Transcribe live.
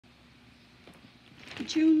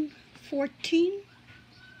June 14.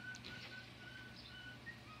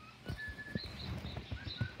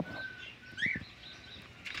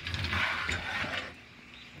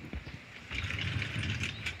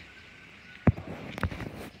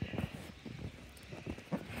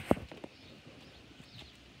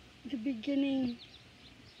 The beginning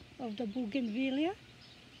of the bougainvillea.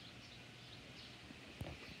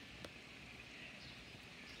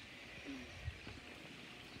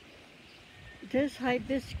 This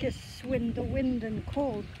hibiscus, when the wind and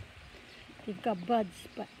cold, they've got buds,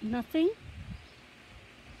 but nothing.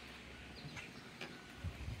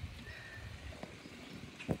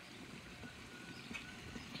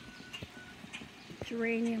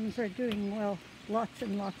 Geraniums are doing well. Lots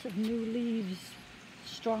and lots of new leaves,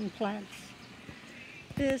 strong plants.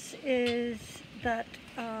 This is that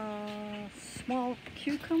small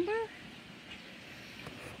cucumber,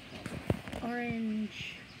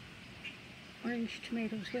 orange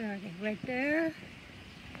tomatoes. Where are they? Right there.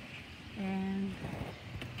 And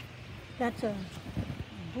that's a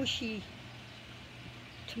bushy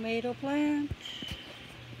tomato plant.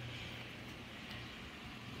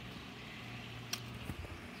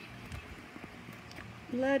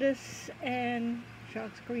 Lettuce and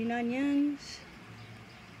Jacques green onions.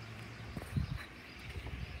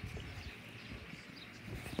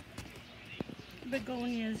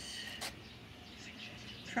 Begonias.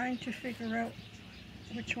 Trying to figure out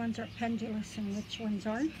which ones are pendulous and which ones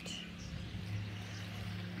aren't.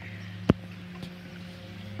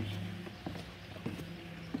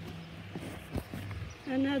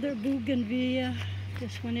 Another bougainvillea.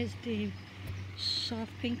 This one is the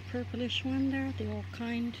soft pink purplish one there, the all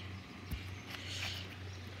kind.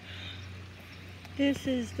 This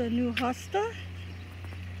is the new hosta.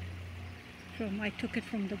 I took it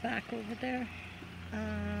from the back over there.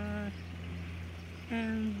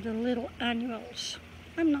 And the little annuals.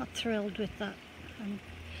 I'm not thrilled with that.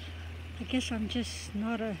 I guess I'm just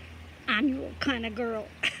not an annual kind of girl.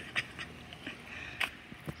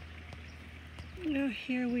 Now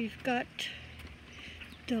here we've got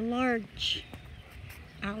the large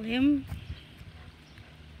allium.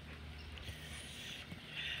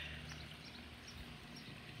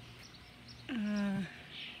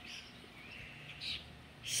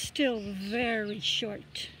 Still very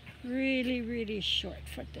short. Really short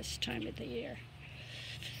for this time of the year.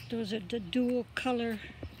 Those are the dual color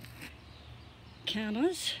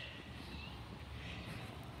cannas.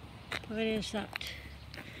 What is that?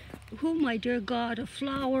 Oh my dear God, a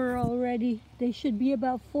flower already. They should be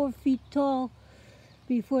about 4 feet tall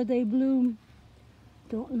before they bloom.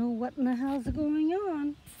 Don't know what in the hell's going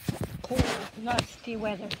on. Cold, nasty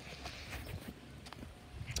weather.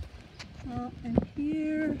 And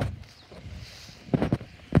here,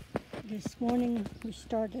 this morning we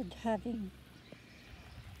started having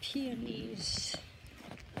peonies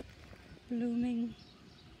blooming.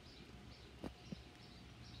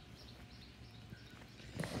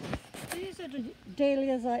 These are the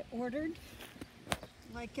dahlias I ordered.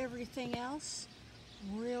 Like everything else,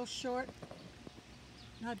 real short,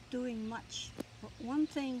 not doing much. But one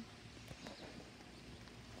thing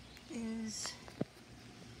is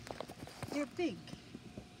they're big,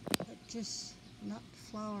 but just not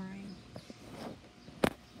flowering.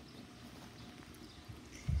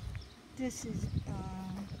 This is,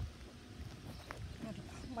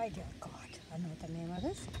 my dear God, I know the name of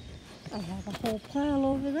this. I have a whole pile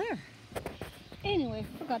over there. Anyway,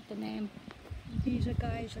 forgot the name. These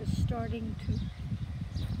guys are starting to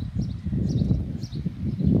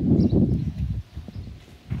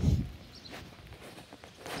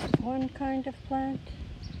one kind of plant,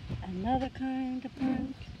 another kind of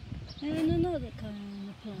plant, and another kind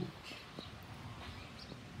of plant.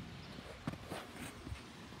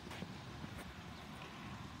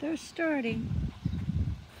 They're starting.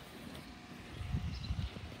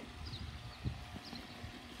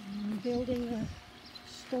 I'm building a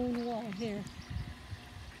stone wall here.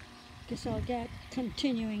 Guess I'll get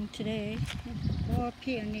continuing today. More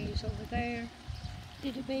peonies over there.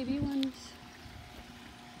 Little baby ones.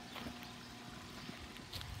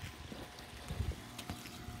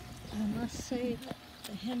 I must say that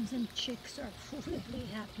the hens and chicks are really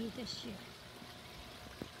happy this year.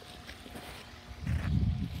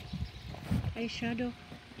 Hey Shadow,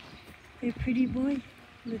 hey pretty boy,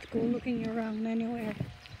 let's go looking around anywhere.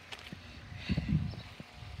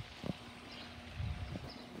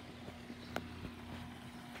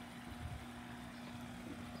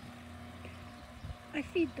 I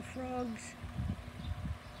feed the frogs,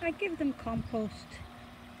 I give them compost,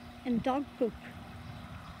 and dog poop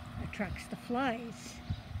attracts the flies.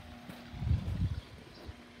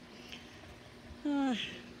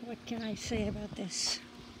 What can I say about this?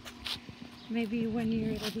 Maybe 1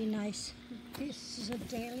 year it'll be nice. This is a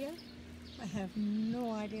dahlia. I have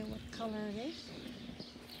no idea what color it is.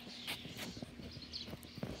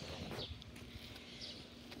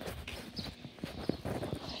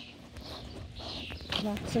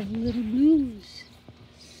 Lots of little blooms.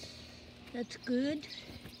 That's good.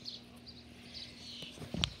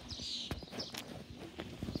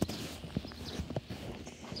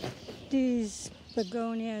 These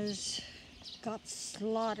begonias got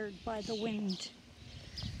slaughtered by the wind.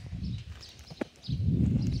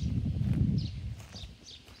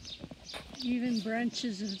 Even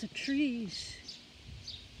branches of the trees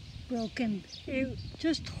broken. It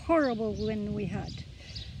just horrible wind we had.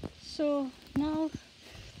 So now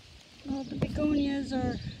all the begonias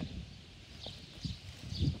are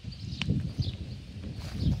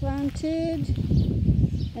planted,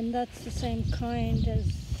 and that's the same kind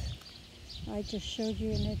as I just showed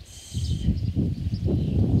you, and it's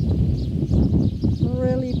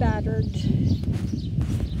really battered.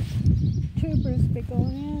 Tuberous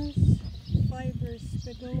begonias, fibrous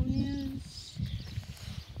begonias,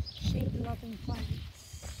 shade-loving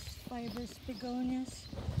plants, fibrous begonias,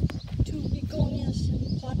 two begonias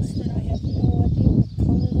in pots that I have no idea what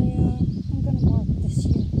color they are. I'm going to mark this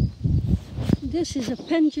here. This is a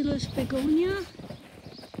pendulous begonia,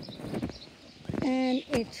 and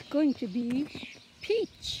it's going to be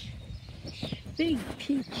peach, big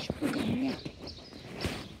peach begonia.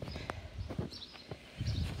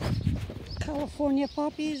 California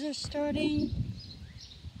poppies are starting.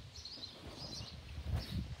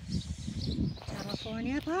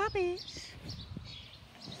 California poppies.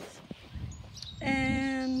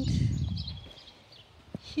 And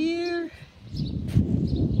here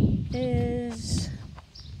is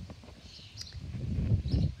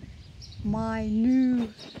my new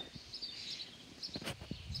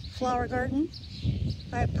flower garden.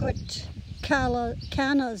 I put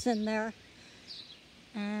cannas in there,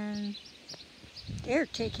 and they're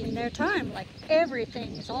taking their time, like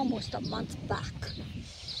everything is almost a month back.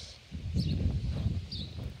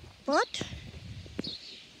 But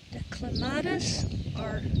the clematis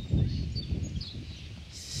are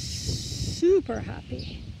super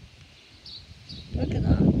happy. Look at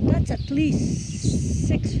that. That's at least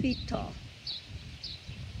 6 feet tall.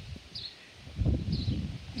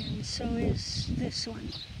 And so is this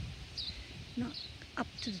one. Not up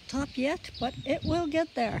to the top yet, but it will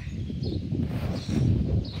get there.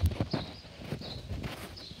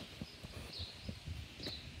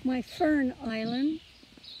 My fern island.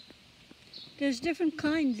 There's different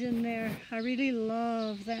kinds in there. I really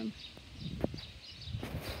love them.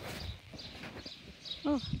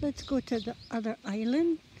 Oh, let's go to the other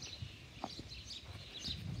island.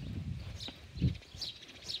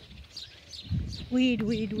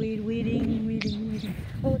 Weeding.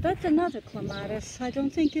 Oh, that's another clematis. I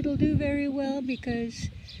don't think it'll do very well because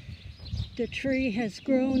the tree has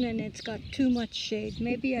grown and it's got too much shade.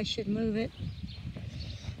 Maybe I should move it.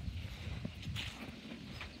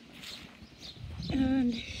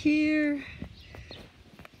 And here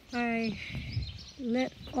I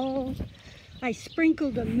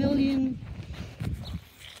sprinkled 1 million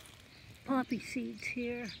poppy seeds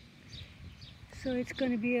here. So it's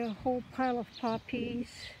going to be a whole pile of poppies.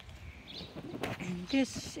 And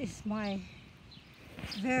this is my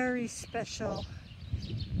very special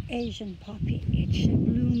Asian poppy. It should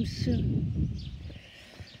bloom soon.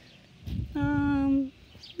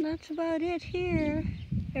 That's about it here.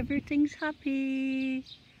 Everything's happy.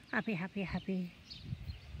 Happy.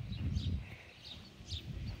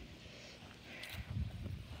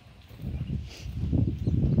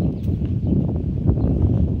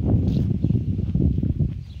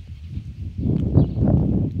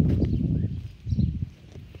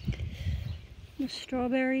 The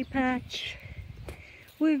strawberry patch.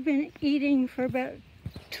 We've been eating for about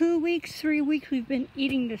 2 weeks, 3 weeks. We've been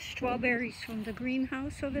eating the strawberries from the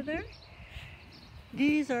greenhouse over there.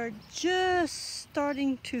 These are just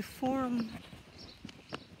starting to form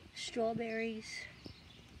strawberries.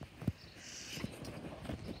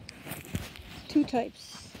 2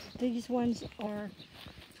 types. These ones are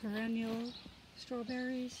perennial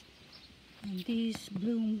strawberries, and these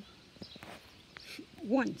bloom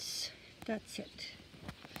once. That's it.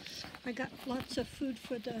 I got lots of food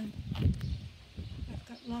for the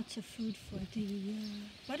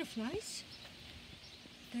butterflies.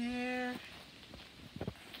 There.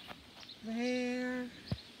 I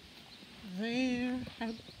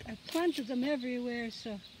planted them everywhere,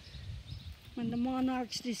 so when the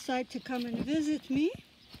monarchs decide to come and visit me,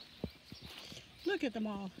 look at them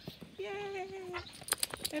all. Yay!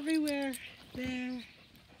 Everywhere. There,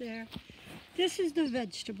 there. This is the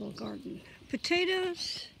vegetable garden.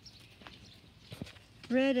 Potatoes,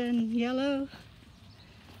 red and yellow,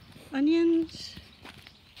 onions,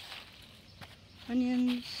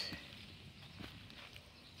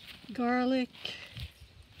 garlic,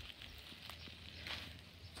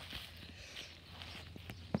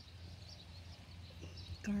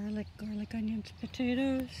 onions,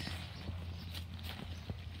 potatoes,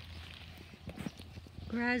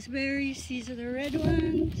 raspberries. These are the red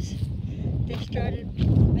ones. They started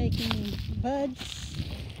making buds.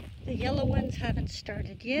 The yellow ones haven't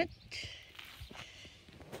started yet.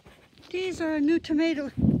 These are new tomato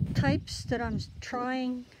types that I'm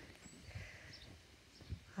trying.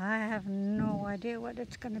 I have no idea what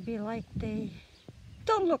it's going to be like. They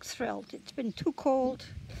don't look thrilled. It's been too cold.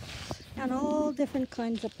 And all different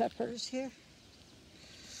kinds of peppers here.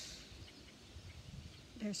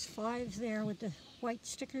 There's 5 there with the white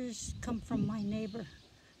stickers, come from my neighbor,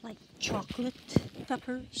 like chocolate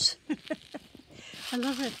peppers. I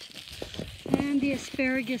love it. And the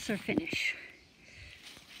asparagus are finished.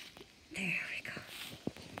 There we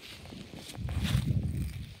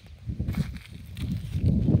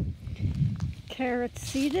go. Carrots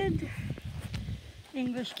seeded.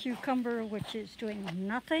 English cucumber, which is doing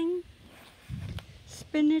nothing.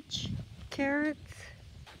 Spinach, carrots.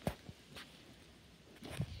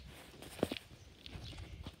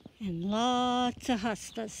 And lots of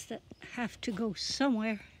hostas that have to go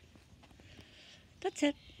somewhere. That's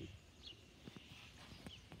it.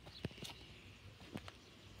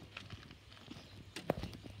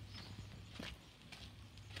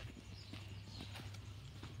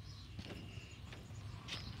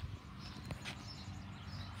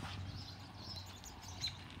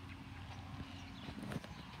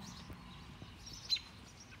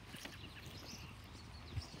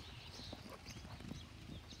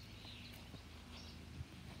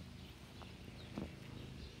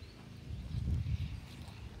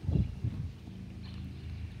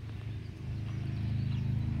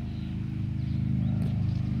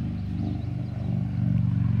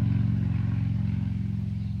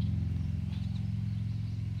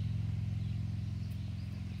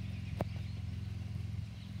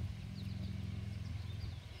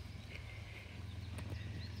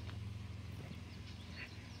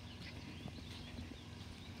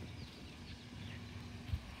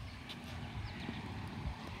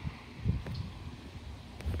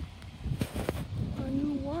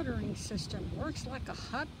 Watering system works like a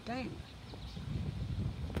hot dam.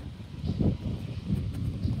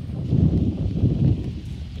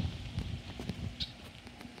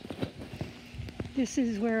 This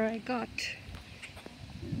is where I got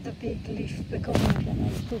the big leaf begonia that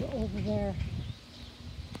I put over there.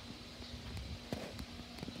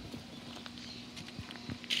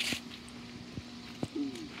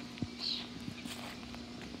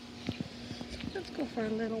 Let's go for a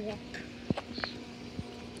little walk.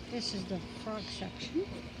 This is the frog section.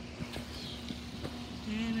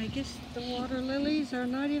 And I guess the water lilies are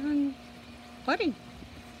not even budding.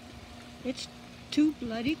 It's too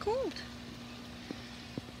bloody cold.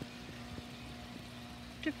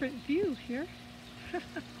 Different view here.